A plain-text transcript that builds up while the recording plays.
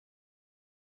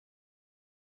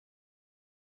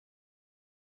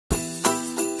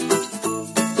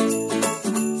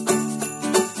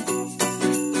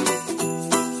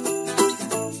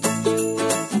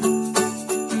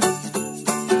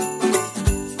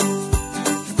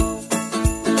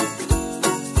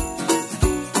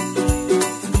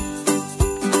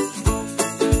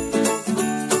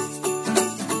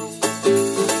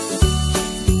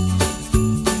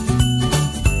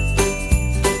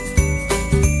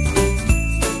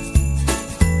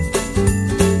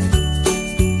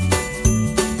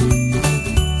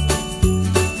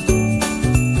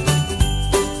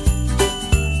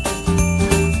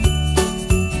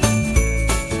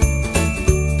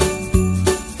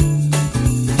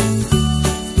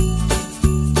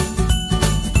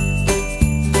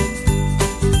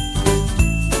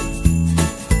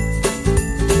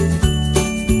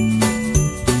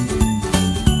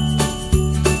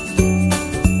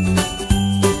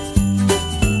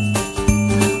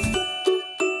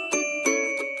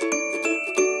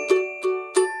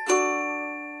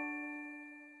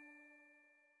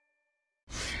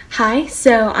Hi,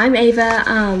 so I'm Ava.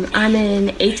 I'm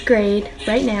in 8th grade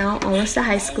right now, almost a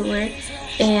high schooler,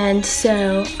 and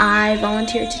so I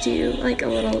volunteered to do like a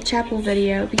little chapel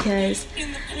video because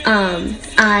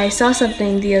I saw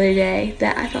something the other day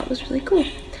that I thought was really cool.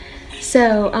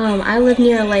 So I live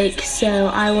near a lake, so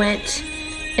I went,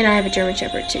 and I have a German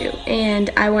Shepherd too, and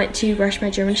I went to brush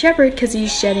my German Shepherd because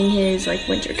he's shedding his like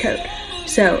winter coat,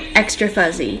 so extra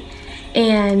fuzzy.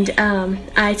 And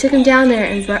I took him down there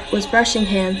and was brushing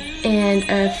him, and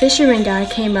a fisherman guy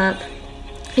came up,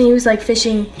 and he was like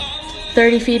fishing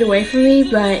 30 feet away from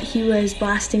me, but he was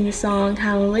blasting the song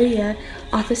Hallelujah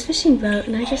off his fishing boat,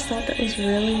 and I just thought that was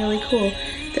really, really cool.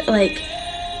 That like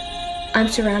I'm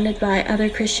surrounded by other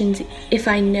Christians if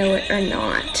I know it or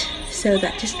not, so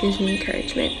that just gives me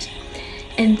encouragement.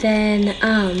 And then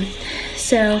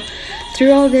so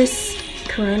through all this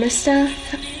Corona stuff,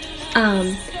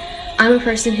 I'm a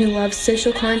person who loves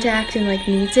social contact and like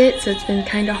needs it, so it's been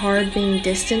kind of hard being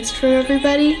distanced from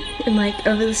everybody, and like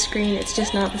over the screen it's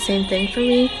just not the same thing for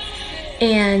me.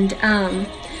 And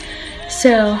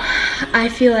so I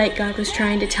feel like God was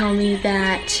trying to tell me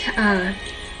that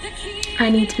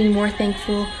I need to be more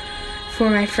thankful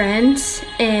for my friends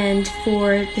and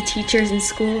for the teachers in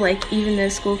school, like even though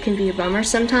school can be a bummer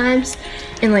sometimes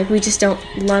and like we just don't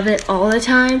love it all the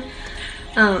time.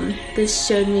 This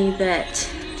showed me that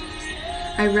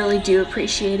I really do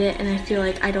appreciate it, and I feel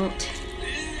like I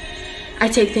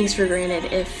take things for granted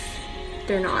if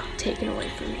they're not taken away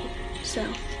from me. So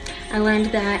I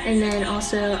learned that, and then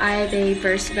also I have a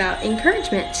verse about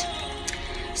encouragement.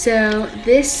 So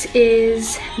this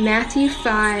is Matthew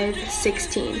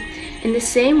 5:16. In the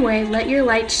same way, let your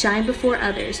light shine before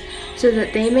others, so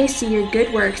that they may see your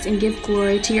good works and give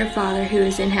glory to your Father who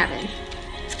is in heaven.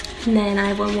 And then I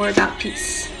have one more about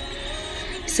peace.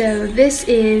 So this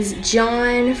is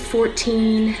John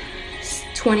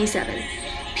 14:27.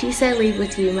 Peace I leave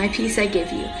with you, my peace I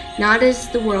give you, not as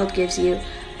the world gives you,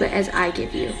 but as I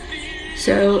give you.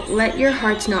 So let your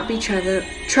hearts not be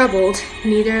troubled,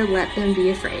 neither let them be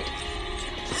afraid.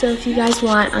 So if you guys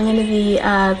want, I'm going to be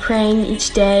praying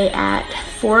each day at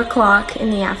 4 o'clock in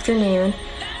the afternoon,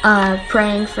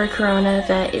 praying for Corona,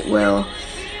 that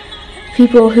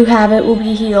people who have it will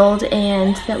be healed,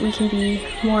 and that we can be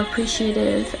more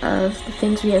appreciative of the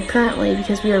things we have currently,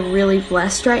 because we are really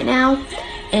blessed right now,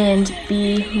 and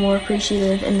be more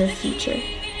appreciative in the future.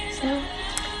 So,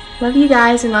 love you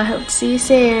guys, and I hope to see you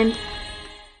soon.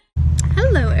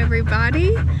 Hello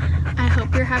everybody. I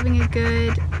hope you're having a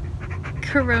good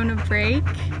Corona break.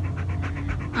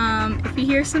 If you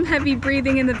hear some heavy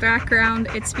breathing in the background,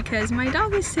 it's because my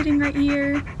dog is sitting right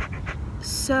here.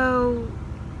 So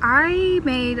I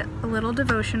made a little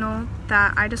devotional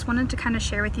that I just wanted to kind of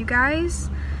share with you guys,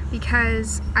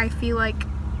 because I feel like,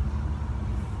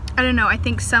 I don't know, I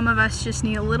think some of us just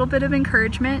need a little bit of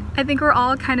encouragement. I think we're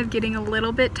all kind of getting a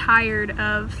little bit tired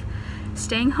of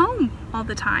staying home all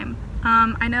the time.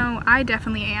 I know I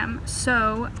definitely am.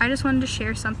 So I just wanted to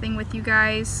share something with you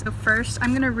guys. So first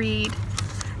I'm going to read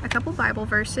a couple Bible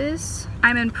verses.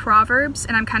 I'm in Proverbs,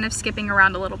 and I'm kind of skipping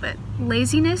around a little bit.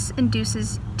 Laziness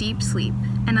induces deep sleep,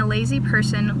 and a lazy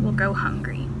person will go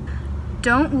hungry.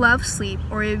 Don't love sleep,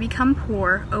 or you become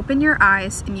poor. Open your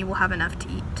eyes, and you will have enough to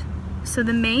eat. So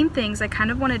the main things I kind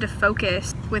of wanted to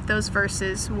focus with those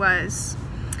verses was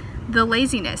the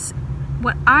laziness.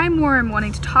 What I'm more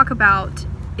wanting to talk about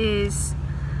is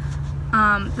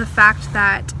the fact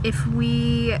that if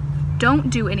we don't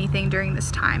do anything during this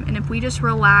time, and if we just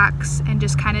relax and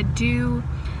just kind of do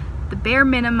the bare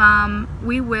minimum,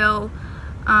 we will,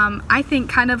 I think,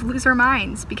 kind of lose our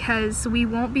minds, because we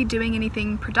won't be doing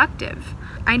anything productive.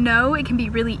 I know it can be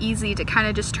really easy to kind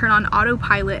of just turn on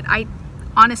autopilot. I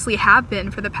honestly have been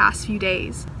for the past few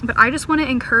days, but I just want to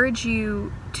encourage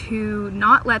you to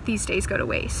not let these days go to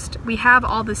waste. We have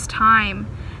all this time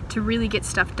to really get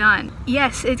stuff done.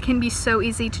 Yes, it can be so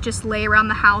easy to just lay around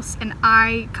the house, and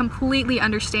I completely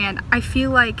understand. I feel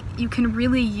like you can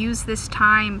really use this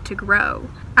time to grow.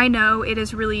 I know it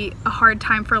is really a hard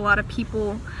time for a lot of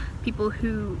people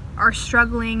who are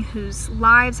struggling, whose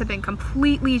lives have been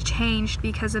completely changed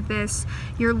because of this.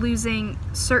 You're losing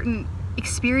certain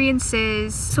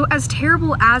experiences. So as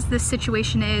terrible as this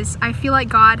situation is, I feel like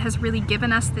God has really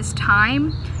given us this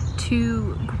time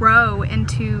to grow and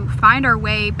to find our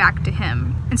way back to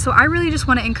Him. And so I really just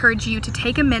want to encourage you to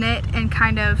take a minute and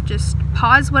kind of just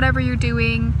pause whatever you're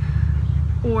doing,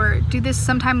 or do this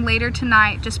sometime later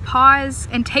tonight. Just pause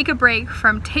and take a break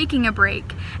from taking a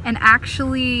break, and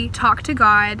actually talk to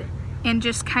God and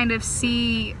just kind of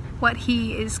see what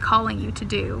He is calling you to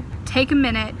do. Take a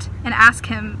minute and ask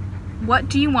Him, what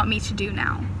do you want me to do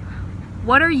now?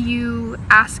 what are you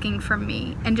asking from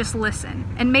me? And just listen.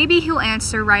 And maybe he'll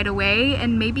answer right away,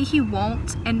 and maybe he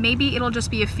won't, and maybe it'll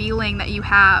just be a feeling that you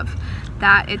have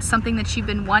that it's something that you've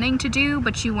been wanting to do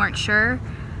but you weren't sure.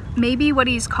 Maybe what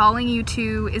he's calling you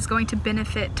to is going to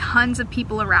benefit tons of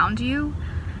people around you,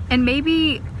 and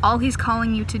maybe all he's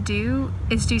calling you to do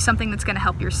is do something that's going to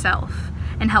help yourself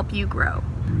and help you grow.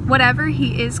 Whatever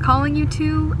he is calling you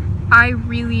to, I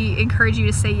really encourage you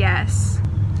to say yes.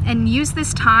 And use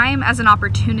this time as an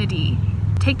opportunity.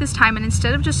 Take this time, and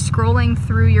instead of just scrolling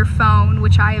through your phone,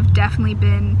 which I have definitely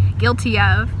been guilty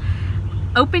of,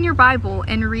 open your Bible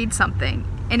and read something.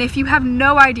 And if you have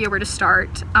no idea where to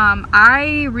start,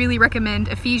 I really recommend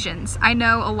Ephesians. I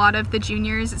know a lot of the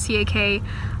juniors at CAK,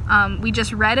 we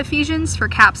just read Ephesians for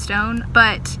capstone,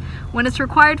 but when it's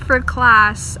required for a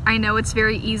class, I know it's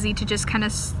very easy to just kind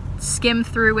of skim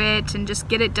through it and just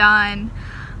get it done.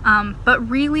 But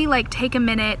really, like, take a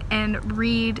minute and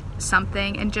read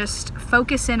something and just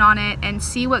focus in on it and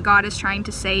see what God is trying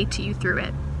to say to you through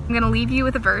it. I'm going to leave you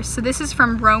with a verse. So this is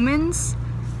from Romans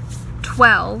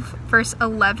 12, verse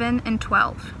 11 and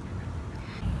 12.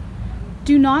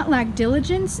 Do not lack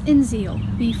diligence and zeal.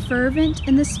 Be fervent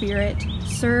in the Spirit.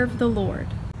 Serve the Lord.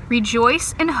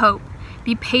 Rejoice in hope.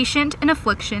 Be patient in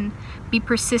affliction. Be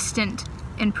persistent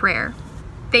in prayer.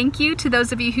 Thank you to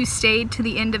those of you who stayed to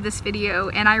the end of this video,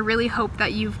 and I really hope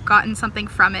that you've gotten something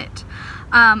from it.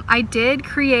 I did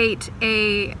create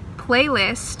a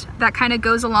playlist that kind of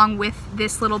goes along with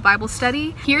this little Bible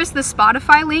study. Here's the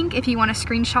Spotify link if you want to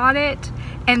screenshot it,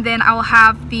 and then I will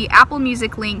have the Apple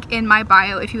Music link in my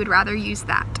bio if you would rather use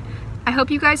that. I hope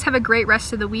you guys have a great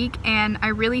rest of the week, and I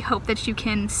really hope that you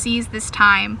can seize this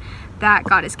time that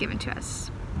God has given to us.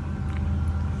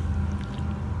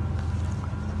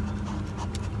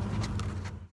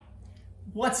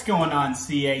 What's going on,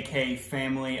 CAK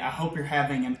family? I hope you're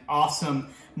having an awesome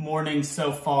morning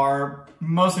so far.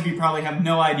 Most of you probably have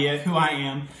no idea who I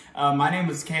am. My name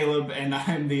is Caleb, and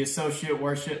I'm the Associate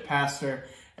Worship Pastor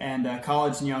and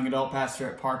College and Young Adult Pastor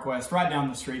at Park West, right down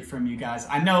the street from you guys.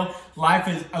 I know life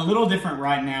is a little different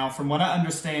right now. From what I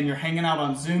understand, you're hanging out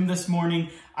on Zoom this morning.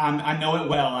 I know it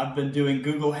well. I've been doing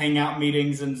Google Hangout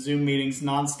meetings and Zoom meetings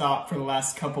nonstop for the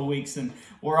last couple weeks, and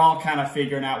we're all kind of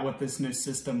figuring out what this new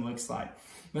system looks like.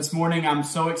 This morning, I'm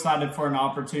so excited for an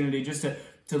opportunity just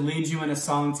to lead you in a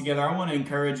song together. I want to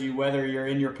encourage you, whether you're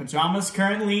in your pajamas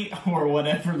currently or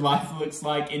whatever life looks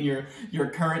like in your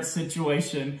current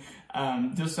situation,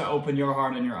 just to open your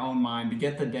heart and your own mind to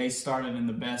get the day started in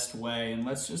the best way. And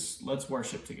let's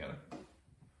worship together.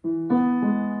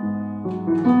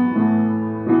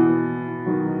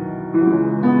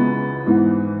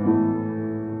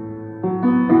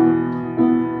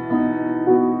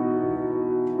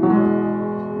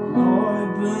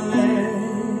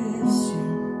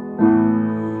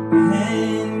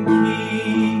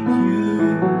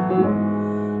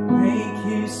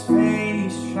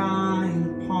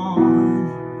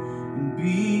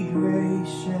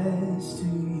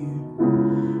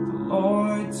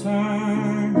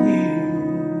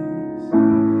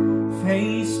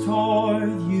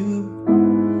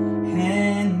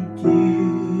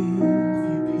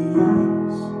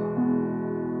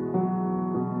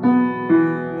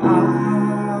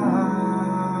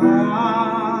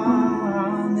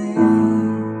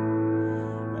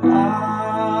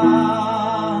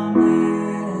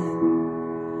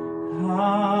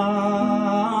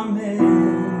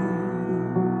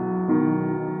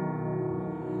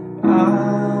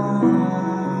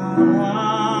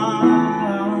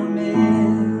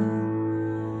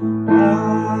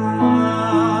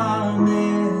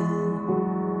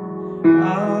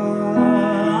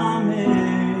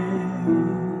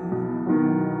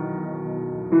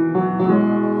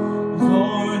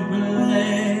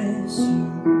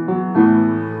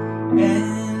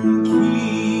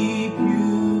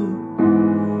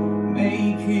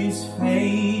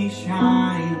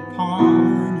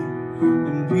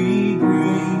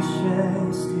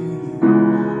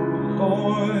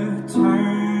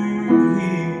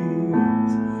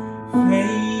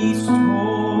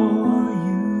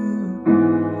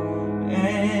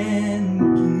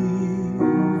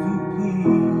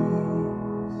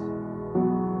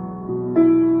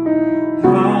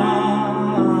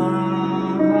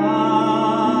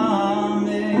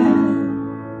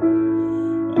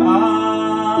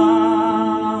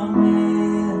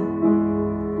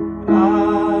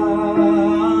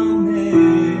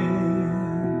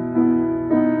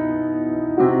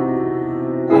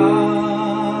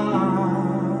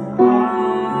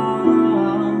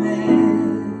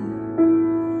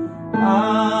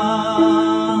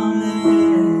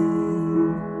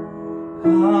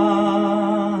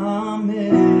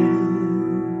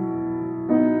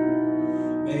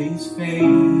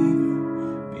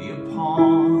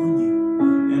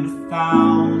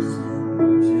 1,000.